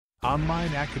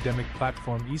Online academic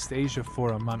platform East Asia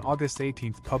Forum on August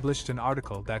 18 published an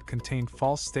article that contained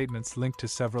false statements linked to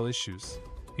several issues,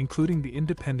 including the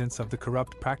independence of the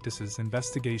Corrupt Practices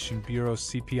Investigation Bureau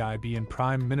CPIB and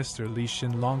Prime Minister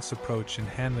Hsien Loong's approach in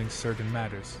handling certain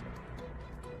matters.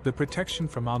 The Protection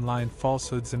from Online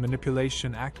Falsehoods and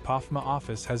Manipulation Act POFMA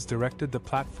office has directed the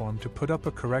platform to put up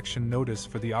a correction notice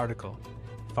for the article,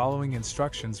 following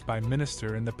instructions by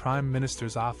Minister in the Prime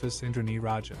Minister's office Indranee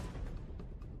Rajah.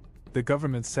 The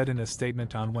government said in a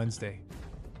statement on Wednesday.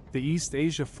 The East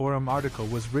Asia Forum article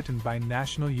was written by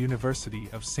National University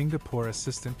of Singapore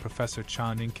Assistant Professor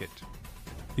Chan Inkit.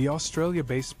 The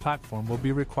Australia-based platform will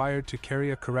be required to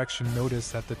carry a correction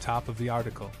notice at the top of the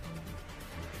article.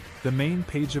 The main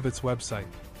page of its website,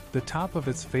 the top of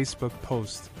its Facebook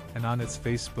post, and on its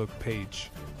Facebook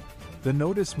page. The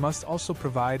notice must also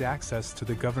provide access to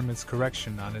the government's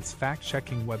correction on its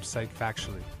fact-checking website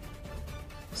Factually.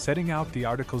 Setting out the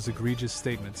article's egregious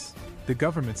statements, the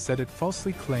government said it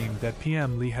falsely claimed that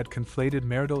PM Lee had conflated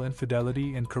marital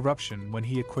infidelity and corruption when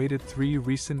he equated 3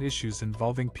 recent issues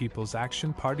involving People's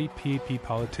Action Party (PAP)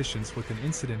 politicians with an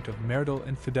incident of marital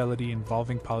infidelity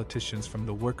involving politicians from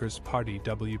the Workers' Party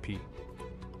 (WP).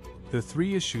 The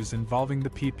 3 issues involving the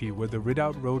PP were the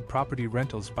Ridout Road property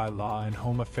rentals bylaw and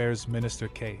Home Affairs Minister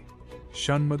K.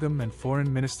 Shanmugam and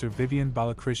Foreign Minister Vivian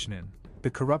Balakrishnan, the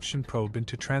corruption probe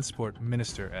into Transport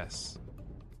Minister S.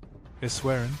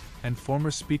 Iswaran, and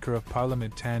former Speaker of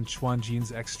Parliament Tan Chuan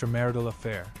Jin's extramarital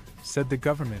affair, said the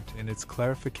government in its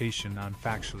clarification on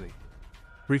Factually,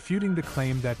 refuting the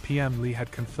claim that PM Lee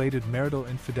had conflated marital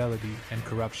infidelity and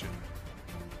corruption.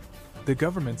 The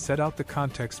government set out the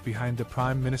context behind the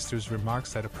Prime Minister's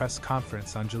remarks at a press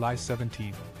conference on July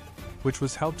 17, which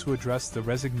was held to address the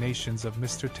resignations of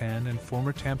Mr. Tan and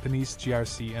former Tampines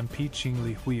GRC MP Ching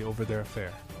Li Hui over their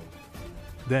affair.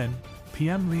 Then,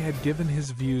 PM Lee had given his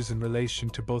views in relation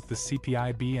to both the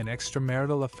CPIB and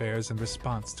extramarital affairs in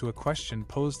response to a question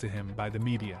posed to him by the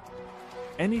media.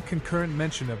 Any concurrent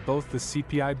mention of both the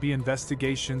CPIB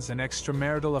investigations and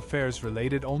extramarital affairs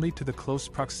related only to the close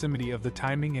proximity of the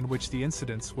timing in which the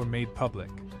incidents were made public,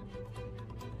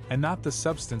 and not the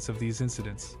substance of these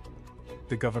incidents,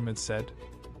 the government said.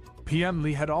 PM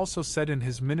Lee had also said in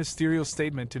his ministerial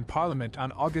statement in Parliament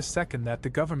on August 2 that the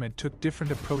government took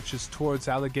different approaches towards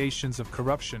allegations of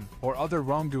corruption or other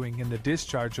wrongdoing in the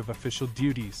discharge of official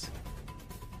duties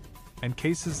and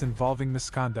cases involving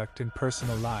misconduct in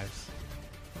personal lives.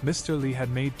 Mr. Lee had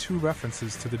made 2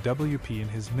 references to the WP in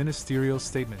his ministerial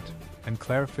statement and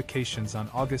clarifications on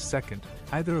August 2,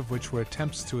 either of which were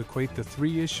attempts to equate the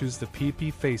 3 issues the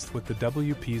PP faced with the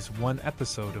WP's 1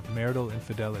 episode of marital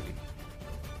infidelity.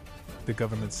 The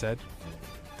government said.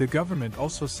 The government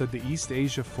also said the East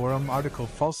Asia Forum article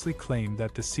falsely claimed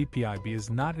that the CPIB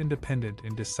is not independent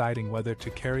in deciding whether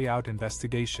to carry out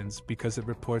investigations because it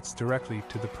reports directly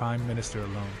to the Prime Minister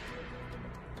alone,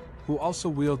 who also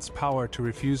wields power to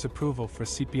refuse approval for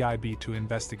CPIB to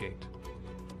investigate.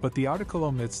 But the article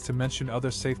omits to mention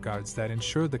other safeguards that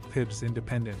ensure the CPIB's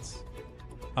independence.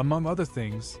 Among other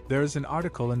things, there is an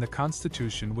article in the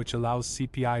Constitution which allows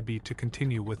CPIB to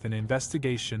continue with an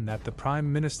investigation that the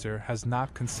Prime Minister has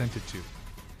not consented to,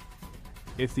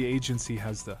 if the agency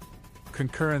has the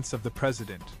concurrence of the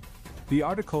President. The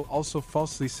article also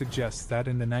falsely suggests that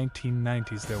in the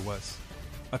 1990s there was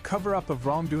a cover-up of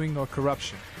wrongdoing or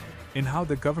corruption in how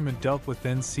the government dealt with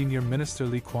then Senior Minister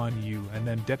Lee Kuan Yew and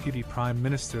then Deputy Prime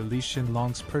Minister Hsien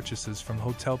Loong's purchases from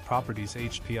hotel properties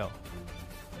HPL.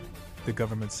 The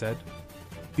government said.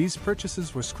 These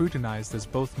purchases were scrutinized as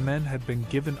both men had been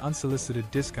given unsolicited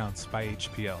discounts by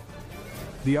HPL.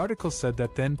 The article said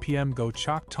that then PM Goh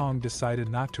Chok Tong decided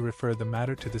not to refer the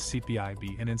matter to the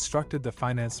CPIB and instructed the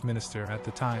finance minister at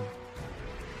the time,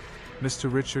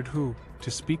 Mr. Richard Hu, to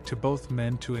speak to both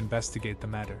men to investigate the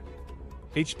matter.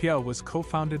 HPL was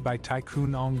co-founded by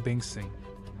Tycoon Ong Beng Sing,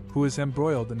 who is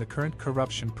embroiled in the current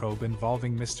corruption probe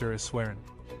involving Mr. Iswaran.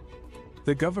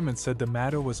 The government said the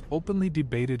matter was openly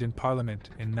debated in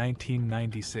Parliament in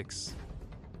 1996.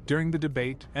 During the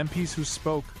debate, MPs who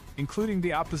spoke, including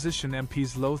the opposition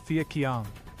MPs Lo Thia Kiang,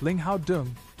 Ling Hao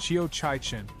Dung, Cheo Chai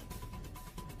Chin,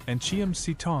 and Chiam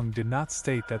Si Tong did not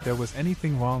state that there was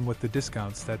anything wrong with the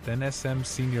discounts that then SM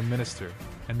Senior Minister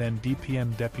and then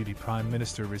DPM Deputy Prime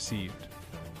Minister received.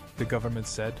 The government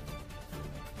said.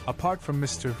 Apart from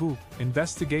Mr. Hu,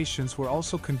 investigations were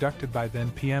also conducted by then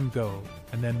PM Goh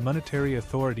and then Monetary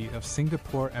Authority of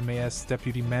Singapore MAS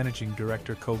Deputy Managing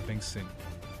Director Koh Beng Sing.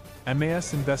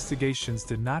 MAS investigations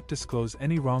did not disclose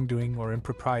any wrongdoing or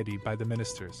impropriety by the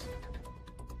ministers,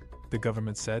 the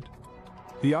government said.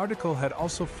 The article had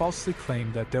also falsely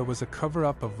claimed that there was a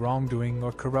cover-up of wrongdoing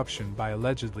or corruption by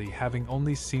allegedly having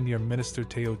only Senior Minister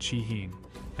Teo Hsien,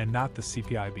 and not the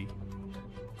CPIB.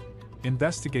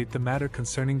 Investigate the matter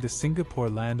concerning the Singapore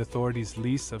Land Authority's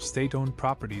lease of state-owned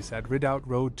properties at Ridout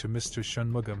Road to Mr.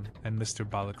 Shanmugam and Mr.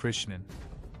 Balakrishnan.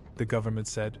 The government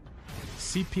said.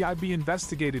 CPIB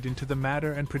investigated into the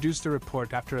matter and produced a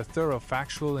report after a thorough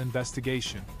factual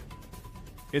investigation.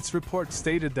 Its report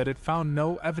stated that it found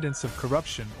no evidence of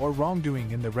corruption or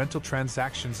wrongdoing in the rental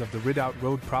transactions of the Ridout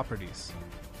Road properties.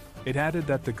 It added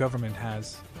that the government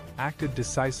has acted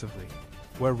decisively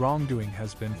where wrongdoing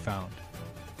has been found.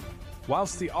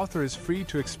 Whilst the author is free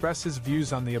to express his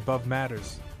views on the above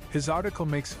matters, his article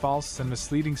makes false and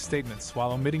misleading statements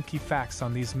while omitting key facts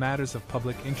on these matters of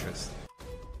public interest,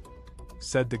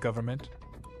 said the government.